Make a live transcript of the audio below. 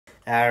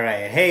All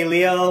right. Hey,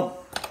 Leo.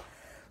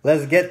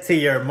 Let's get to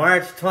your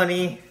March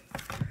 20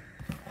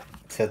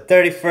 to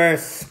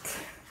 31st,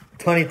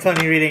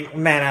 2020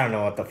 reading. Man, I don't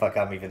know what the fuck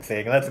I'm even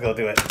saying. Let's go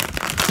do it.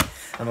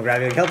 I'm going to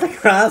grab you a Celtic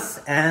cross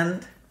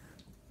and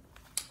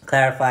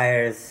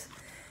clarifiers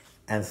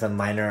and some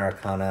minor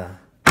arcana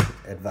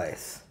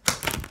advice.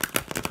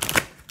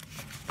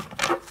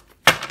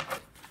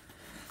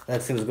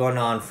 Let's see what's going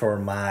on for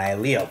my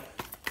Leo.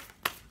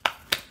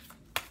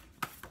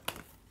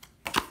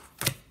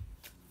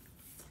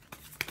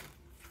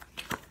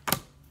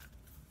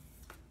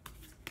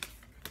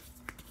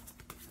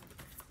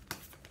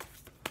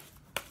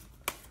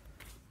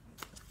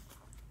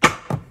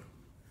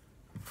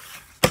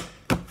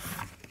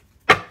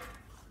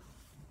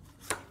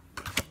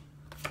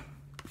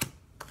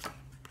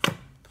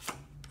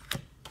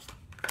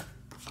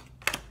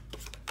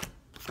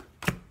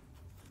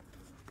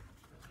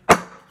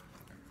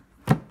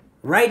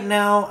 Right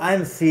now,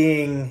 I'm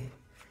seeing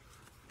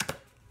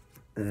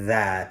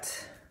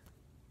that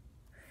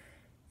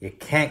you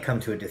can't come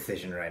to a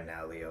decision right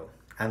now, Leo.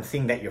 I'm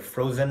seeing that you're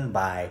frozen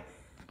by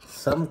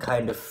some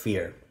kind of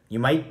fear. You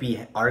might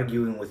be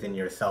arguing within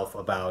yourself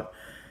about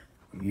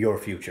your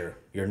future,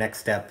 your next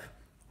step.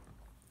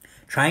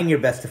 Trying your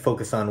best to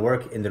focus on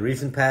work. In the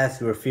recent past,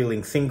 you were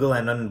feeling single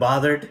and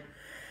unbothered,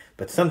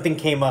 but something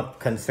came up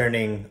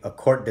concerning a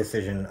court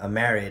decision, a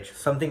marriage,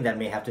 something that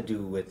may have to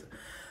do with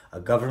a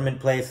government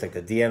place like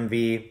the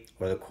DMV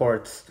or the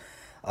courts,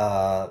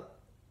 or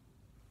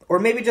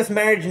maybe just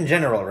marriage in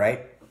general,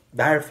 right?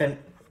 The Hierophant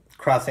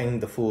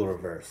crossing the Fool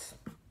reverse.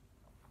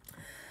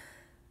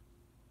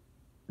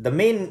 The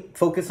main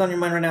focus on your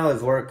mind right now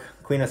is work,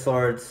 Queen of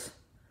Swords.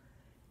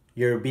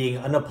 You're being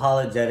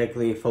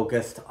unapologetically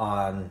focused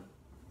on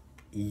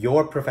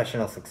your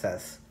professional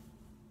success,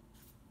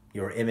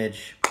 your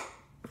image,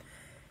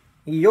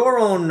 your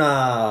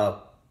own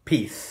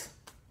peace.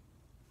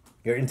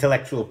 Your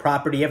intellectual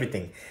property,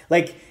 everything.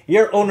 Like,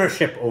 your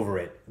ownership over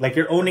it. Like,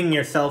 you're owning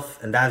yourself,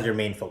 and that's your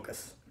main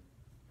focus.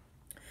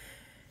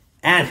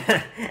 And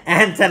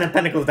and Ten of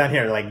Pentacles down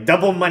here. Like,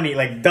 double money.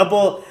 Like,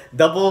 double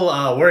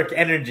work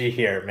energy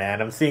here,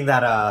 man. I'm seeing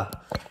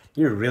that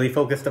you're really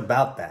focused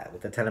about that.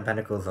 With the Ten of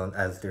Pentacles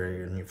as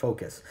in your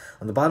focus.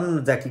 On the bottom of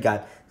the deck, you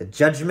got the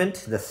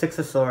Judgment, the Six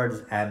of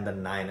Swords, and the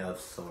Nine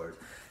of Swords.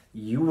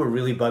 You were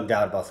really bugged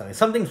out about something.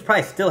 Something's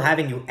probably still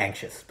having you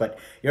anxious, but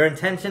your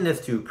intention is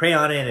to pray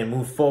on it and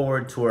move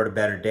forward toward a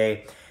better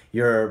day.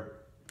 You're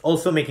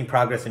also making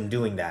progress in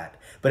doing that,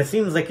 but it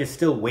seems like you're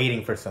still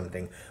waiting for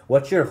something.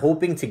 What you're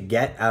hoping to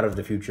get out of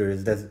the future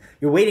is that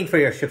you're waiting for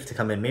your ships to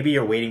come in. Maybe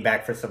you're waiting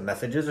back for some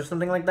messages or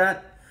something like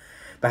that.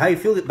 But how you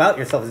feel about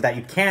yourself is that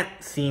you can't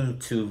seem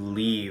to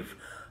leave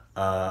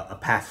a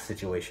past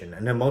situation,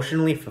 an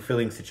emotionally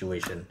fulfilling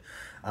situation.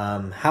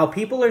 How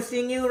people are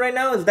seeing you right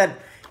now is that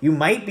you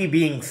might be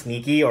being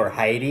sneaky or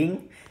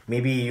hiding.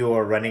 Maybe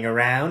you're running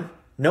around.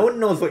 No one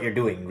knows what you're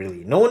doing,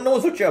 really. No one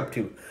knows what you're up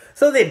to.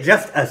 So they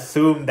just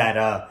assume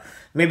that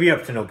maybe you're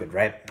up to no good,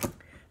 right?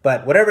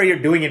 But whatever you're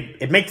doing,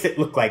 it makes it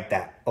look like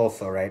that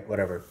also, right?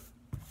 Whatever.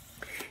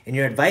 And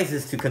your advice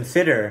is to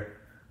consider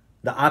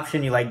the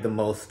option you like the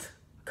most.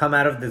 Come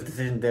out of this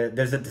decision.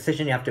 There's a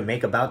decision you have to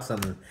make about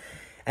something.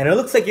 And it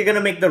looks like you're going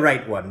to make the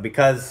right one,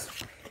 because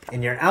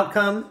in your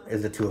outcome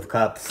is the Two of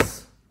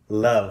Cups.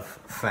 Love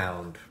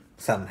found.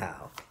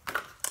 Somehow.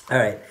 All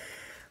right,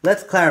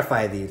 let's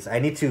clarify these. I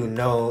need to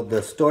know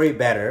the story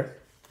better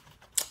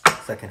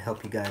so I can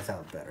help you guys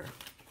out better.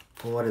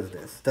 What is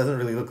this? Doesn't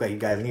really look like you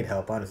guys need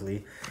help,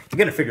 honestly. You're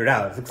going to figure it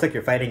out. It looks like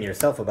you're fighting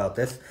yourself about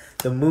this.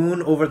 The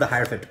Moon over the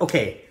Hierophant.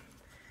 Okay.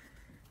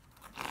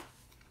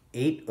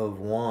 8 of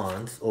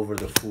Wands over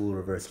the Fool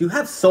reverse. You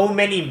have so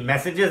many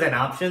messages and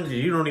options,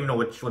 you don't even know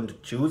which one to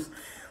choose.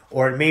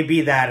 Or it may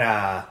be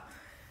that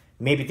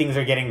maybe things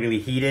are getting really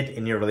heated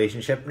in your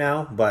relationship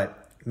now, but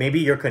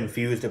maybe you're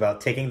confused about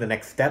taking the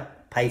next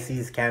step.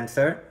 Pisces,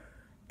 Cancer,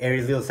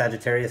 Aries, Leo,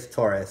 Sagittarius,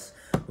 Taurus,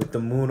 with the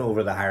Moon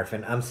over the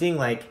Hierophant. I'm seeing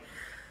like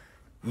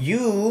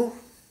you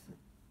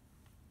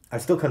are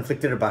still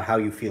conflicted about how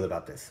you feel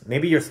about this.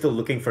 Maybe you're still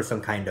looking for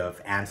some kind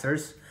of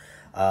answers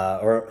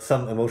or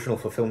some emotional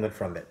fulfillment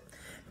from it.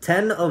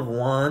 10 of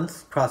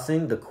Wands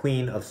crossing the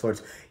Queen of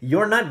Swords.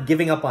 You're not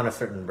giving up on a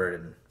certain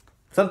burden.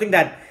 Something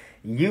that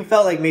you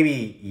felt like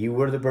maybe you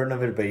were the burden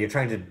of it, but you're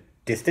trying to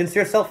distance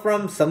yourself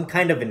from some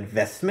kind of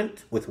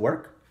investment with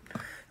work.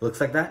 It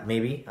looks like that,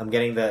 maybe. I'm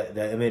getting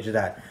the image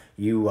that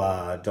you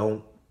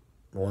don't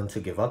want to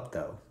give up,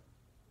 though,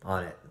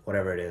 on it,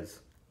 whatever it is.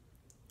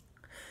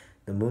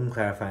 The Moon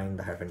clarifying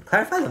the Hierophant.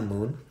 Clarify the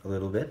Moon a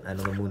little bit. I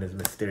know the Moon is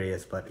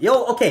mysterious, but...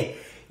 Yo, okay.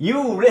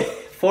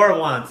 Four of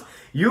Wands.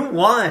 You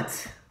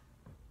want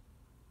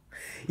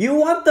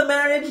the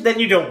marriage, then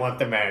you don't want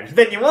the marriage.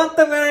 Then you want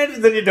the marriage,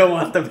 then you don't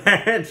want the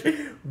marriage.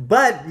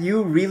 But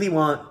you really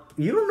want...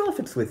 You don't know if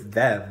it's with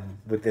them,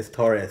 with this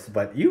Taurus,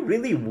 but you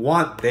really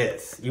want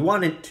this. You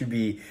want it to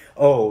be,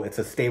 oh, it's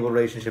a stable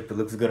relationship that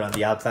looks good on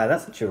the outside.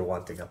 That's what you're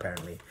wanting,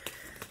 apparently.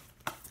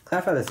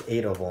 Clarify this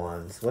 8 of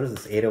Wands. What is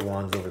this 8 of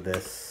Wands over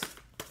this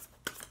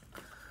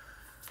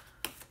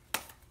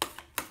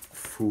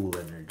Fool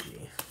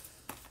energy.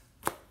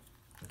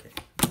 Okay.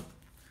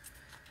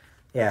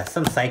 Yeah,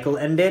 some cycle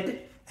ended,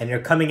 and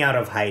you're coming out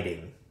of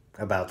hiding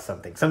about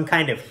something. Some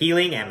kind of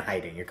healing and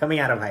hiding. You're coming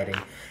out of hiding.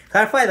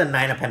 Clarify the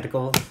Nine of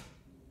Pentacles.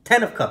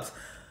 Ten of Cups.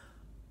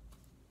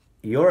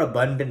 Your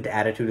abundant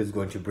attitude is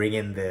going to bring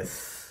in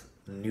this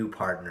new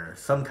partner.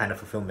 Some kind of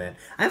fulfillment.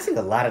 I'm seeing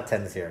a lot of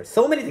tens here.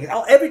 So many things.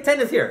 Oh, every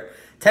 10 is here.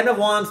 10 of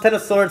Wands, 10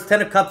 of Swords,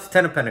 10 of Cups,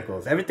 10 of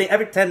Pentacles. Everything,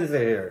 every 10 is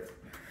here.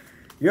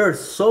 You're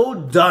so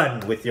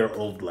done with your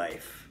old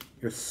life.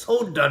 You're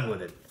so done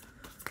with it.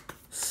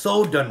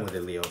 So done with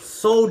it, Leo.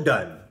 So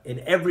done in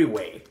every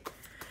way.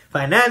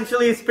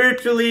 Financially,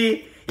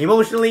 spiritually,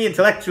 emotionally,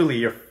 intellectually.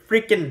 You're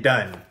freaking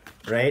done,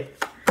 right?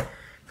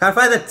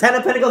 Clarify the Ten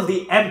of Pentacles,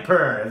 the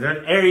Emperor. Is there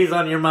an Aries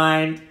on your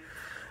mind?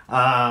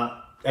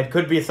 It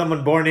could be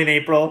someone born in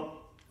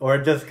April. Or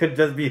it just could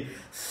just be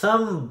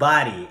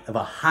somebody of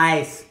a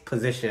high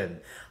position,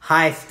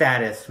 high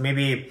status,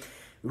 maybe,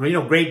 you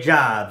know, great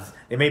jobs.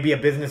 They may be a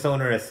business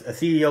owner, a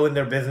CEO in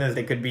their business.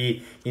 They could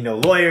be, you know,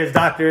 lawyers,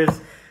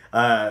 doctors,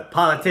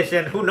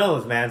 politician. Who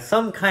knows, man?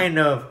 Some kind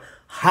of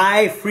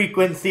high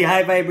frequency,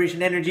 high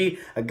vibration energy.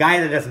 A guy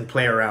that doesn't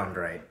play around,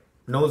 right?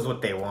 Knows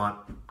what they want.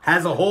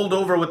 Has a hold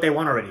over what they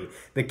want already.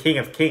 The King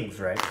of Kings,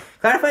 right?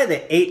 Clarify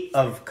the Eight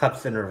of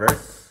Cups in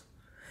reverse.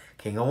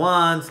 King of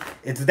Wands.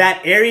 It's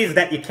that Aries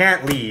that you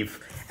can't leave.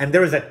 And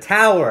there is a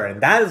Tower,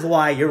 and that is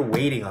why you're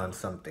waiting on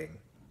something.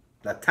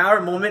 The Tower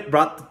moment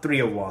brought the Three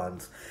of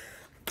Wands.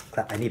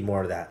 I need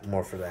more of that.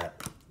 More for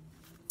that.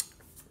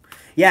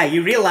 Yeah,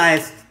 you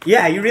realize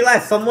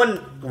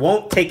someone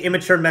won't take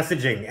immature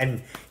messaging,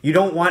 and you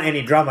don't want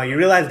any drama. You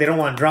realize they don't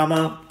want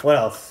drama. What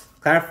else?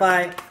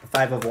 Clarify. The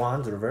Five of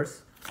Wands,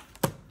 reverse.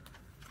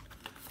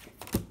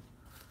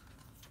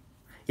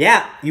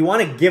 Yeah, you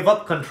want to give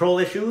up control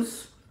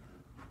issues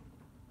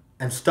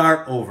and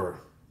start over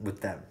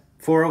with them.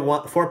 Four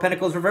of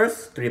Pentacles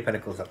reverse, Three of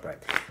Pentacles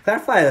upright.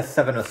 Clarify the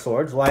Seven of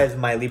Swords. Why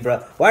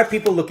are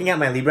people looking at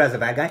my Libra as a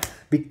bad guy?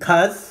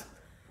 Because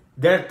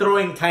they're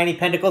throwing tiny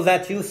pentacles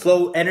at you,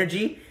 slow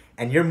energy,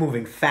 and you're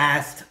moving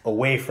fast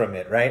away from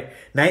it, right?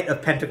 Knight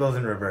of Pentacles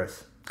in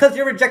reverse. Because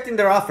you're rejecting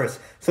their offers.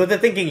 So they're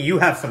thinking you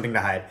have something to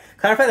hide.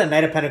 Clarify the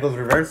Knight of Pentacles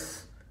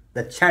reverse.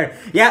 The Chariot.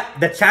 Yeah,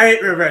 the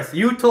Chariot reverse.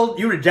 You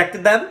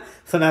rejected them,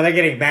 so now they're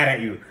getting mad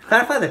at you.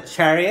 Clarify the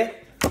Chariot.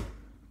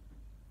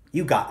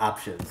 You got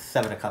options.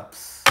 Seven of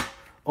Cups.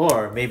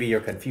 Or maybe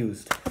you're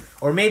confused.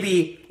 Or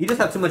maybe you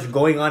just have too much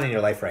going on in your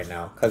life right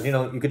now. Because, you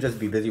know, you could just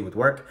be busy with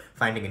work,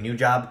 finding a new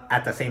job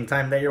at the same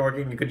time that you're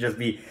working. You could just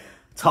be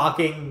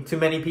talking to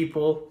many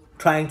people,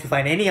 trying to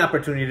find any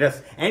opportunity,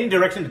 just any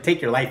direction to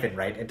take your life in,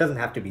 right? It doesn't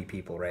have to be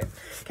people, right?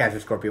 Cancer,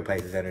 Scorpio,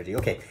 Pisces energy.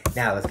 Okay,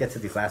 now let's get to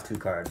these last two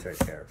cards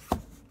right here.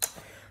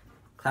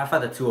 Clarify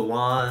the Two of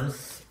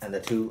Wands and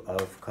the Two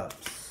of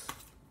Cups.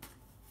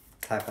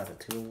 Clarify the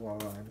Two of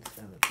Wands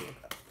and the Two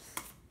of Cups.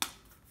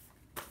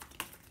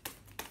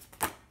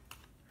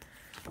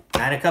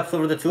 Nine of Cups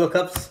over the Two of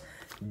Cups.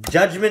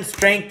 Judgment,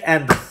 Strength,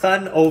 and the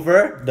Sun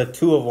over the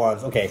Two of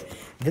Wands. Okay,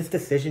 this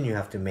decision you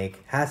have to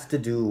make has to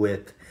do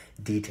with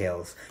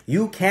details.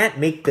 You can't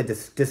make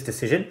this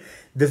decision.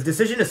 This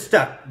decision is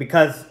stuck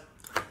because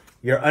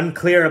you're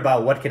unclear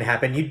about what can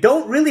happen. You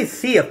don't really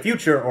see a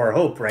future or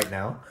hope right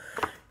now.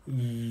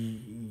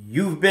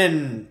 Your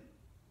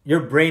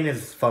brain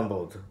is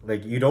fumbled.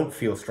 Like, you don't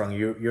feel strong.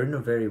 You're in a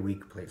very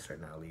weak place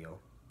right now, Leo.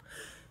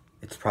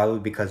 It's probably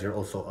because you're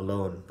also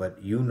alone,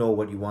 but you know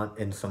what you want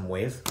in some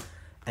ways,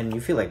 and you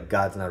feel like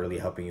God's not really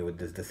helping you with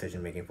this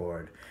decision making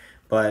forward.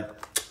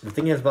 But the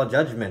thing is about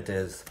judgment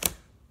is,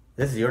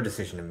 this is your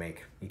decision to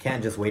make. You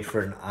can't just wait for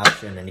an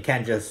option, and you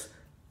can't just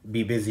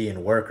be busy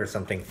in work or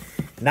something.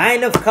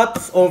 Nine of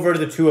Cups over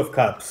the Two of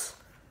Cups.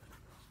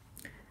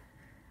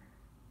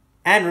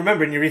 And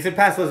remember, in your recent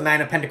past was Nine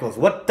of Pentacles.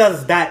 What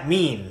does that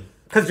mean?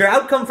 Because your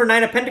outcome for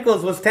Nine of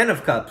Pentacles was 10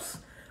 of Cups.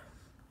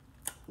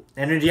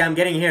 Energy I'm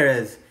getting here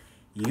is,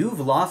 you've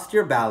lost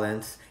your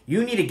balance.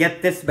 You need to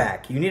get this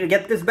back. You need to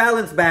get this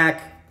balance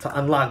back to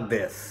unlock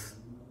this.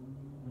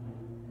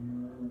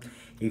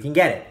 You can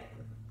get it.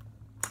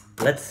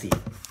 Let's see.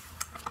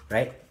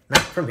 Right?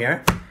 Not from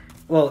here.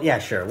 Well, yeah,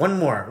 sure. One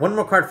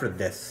more card for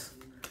this.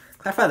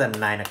 Clarify the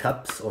Nine of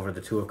Cups over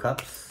the Two of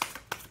Cups.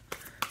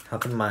 How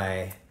can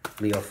my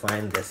Leo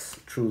find this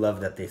true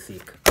love that they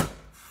seek?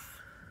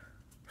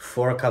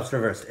 Four of Cups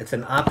reversed. It's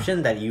an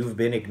option that you've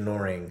been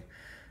ignoring.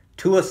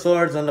 Two of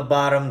Swords on the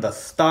bottom, the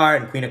Star,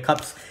 and Queen of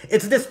Cups.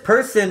 It's this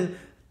person,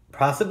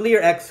 possibly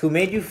your ex, who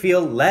made you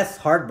feel less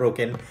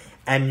heartbroken,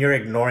 and you're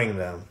ignoring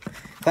them.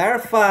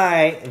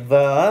 Clarify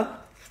the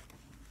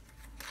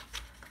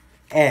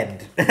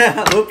End.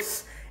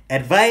 Oops.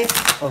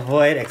 Advice,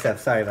 avoid, accept.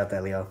 Sorry about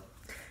that, Leo.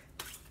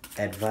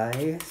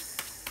 Advice.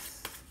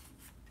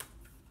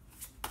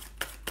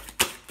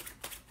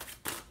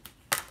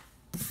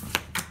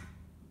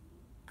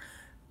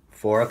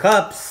 Four of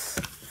Cups.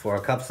 Four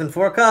of Cups and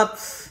Four of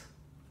Cups.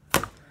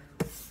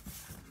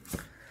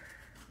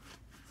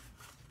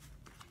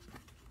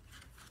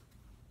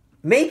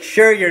 Make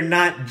sure you're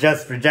not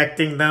just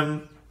rejecting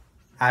them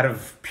out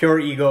of pure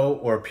ego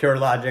or pure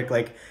logic.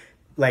 Like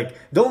Like,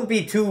 don't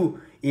be too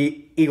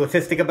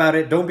egotistic about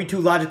it. Don't be too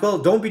logical.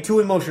 Don't be too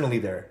emotional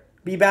either.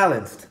 Be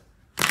balanced.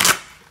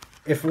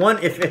 If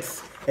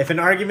an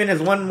argument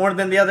is one more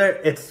than the other,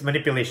 it's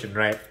manipulation,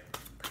 right?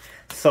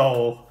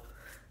 So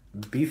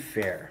be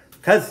fair.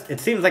 Because it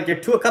seems like your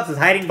Two of Cups is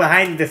hiding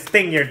behind this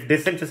thing you're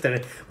disinterested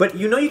in. But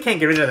you know you can't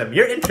get rid of them.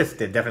 You're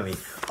interested, definitely.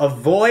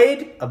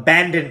 Avoid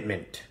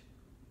abandonment.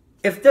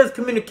 If there's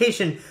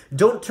communication,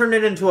 don't turn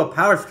it into a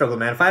power struggle,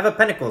 man. Five of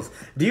Pentacles.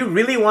 Do you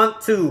really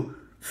want to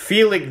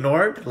feel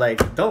ignored?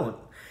 Like, don't.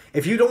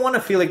 If you don't want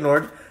to feel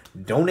ignored,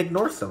 don't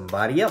ignore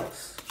somebody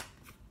else.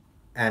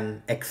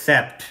 And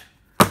accept.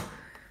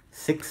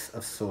 Six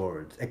of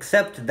Swords.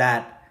 Accept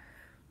that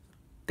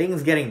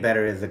things getting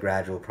better is a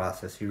gradual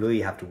process. You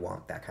really have to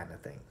want that kind of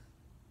thing.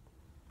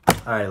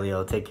 All right,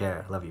 Leo. Take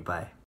care. Love you. Bye.